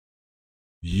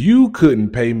You couldn't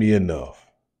pay me enough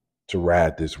to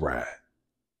ride this ride.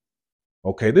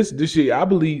 Okay, this shit, I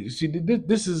believe. See,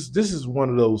 this is one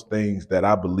of those things that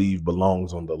I believe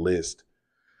belongs on the list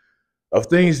of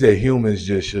things that humans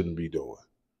just shouldn't be doing.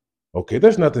 Okay,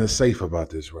 there's nothing safe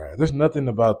about this ride. There's nothing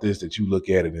about this that you look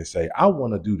at it and say, I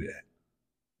want to do that.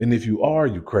 And if you are,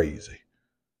 you crazy.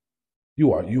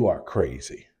 You are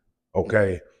crazy.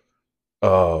 Okay.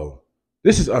 Uh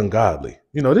this is ungodly.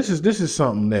 This is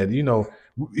something that,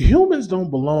 humans don't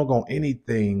belong on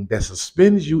anything that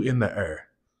suspends you in the air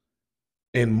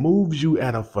and moves you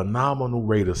at a phenomenal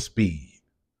rate of speed.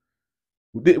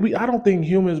 I don't think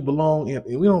humans belong in.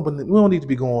 We don't need to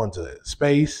be going to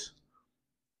space.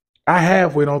 I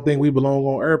halfway don't think we belong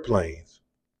on airplanes.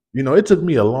 It took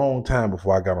me a long time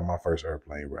before I got on my first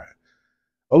airplane ride.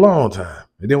 A long time.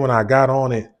 And then when I got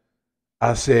on it,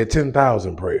 I said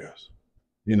 10,000 prayers.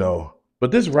 But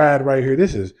this ride right here,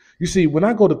 you see, when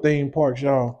I go to theme parks,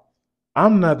 y'all,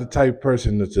 I'm not the type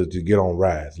person to get on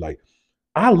rides. Like,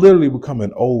 I literally become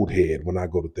an old head when I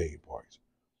go to theme parks.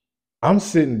 I'm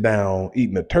sitting down,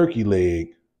 eating a turkey leg,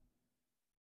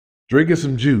 drinking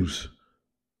some juice,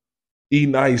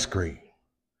 eating ice cream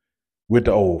with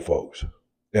the old folks.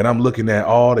 And I'm looking at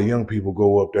all the young people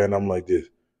go up there, and I'm like this.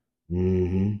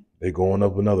 They're going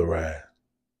up another ride.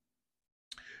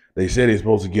 They said they're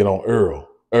supposed to get on Earl.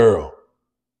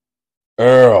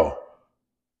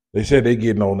 They said they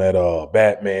getting on that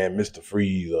Batman, Mr.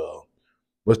 Freeze,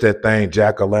 what's that thing,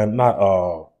 Jack-o'-lantern?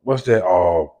 Not what's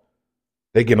that?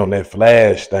 They get on that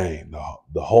Flash thing,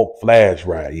 the Hulk Flash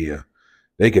ride. Yeah,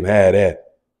 they can have that.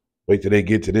 Wait till they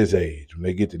get to this age. When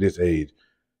they get to this age,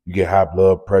 you get high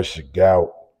blood pressure,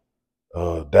 gout,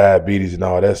 diabetes, and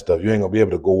all that stuff. You ain't gonna be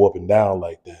able to go up and down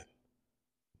like that.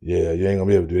 Yeah, you ain't gonna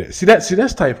be able to do that. See, that's the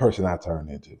type of person I turn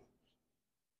into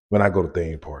when I go to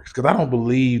theme parks, because I don't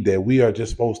believe that we are just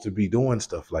supposed to be doing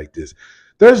stuff like this.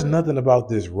 There's nothing about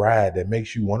this ride that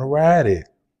makes you want to ride it.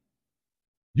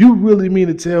 You really mean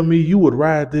to tell me you would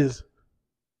ride this?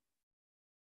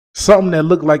 Something that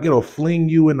looked like it'll fling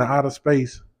you into outer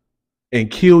space and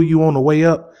kill you on the way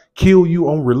up, kill you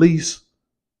on release?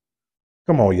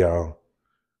 Come on, y'all.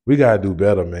 We got to do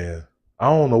better, man. I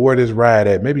don't know where this ride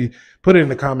at. Maybe put it in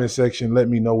the comment section. Let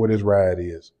me know where this ride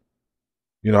is.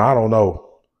 I don't know.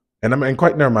 And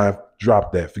quite never mind.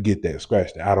 Drop that. Forget that.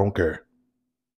 Scratch that. I don't care.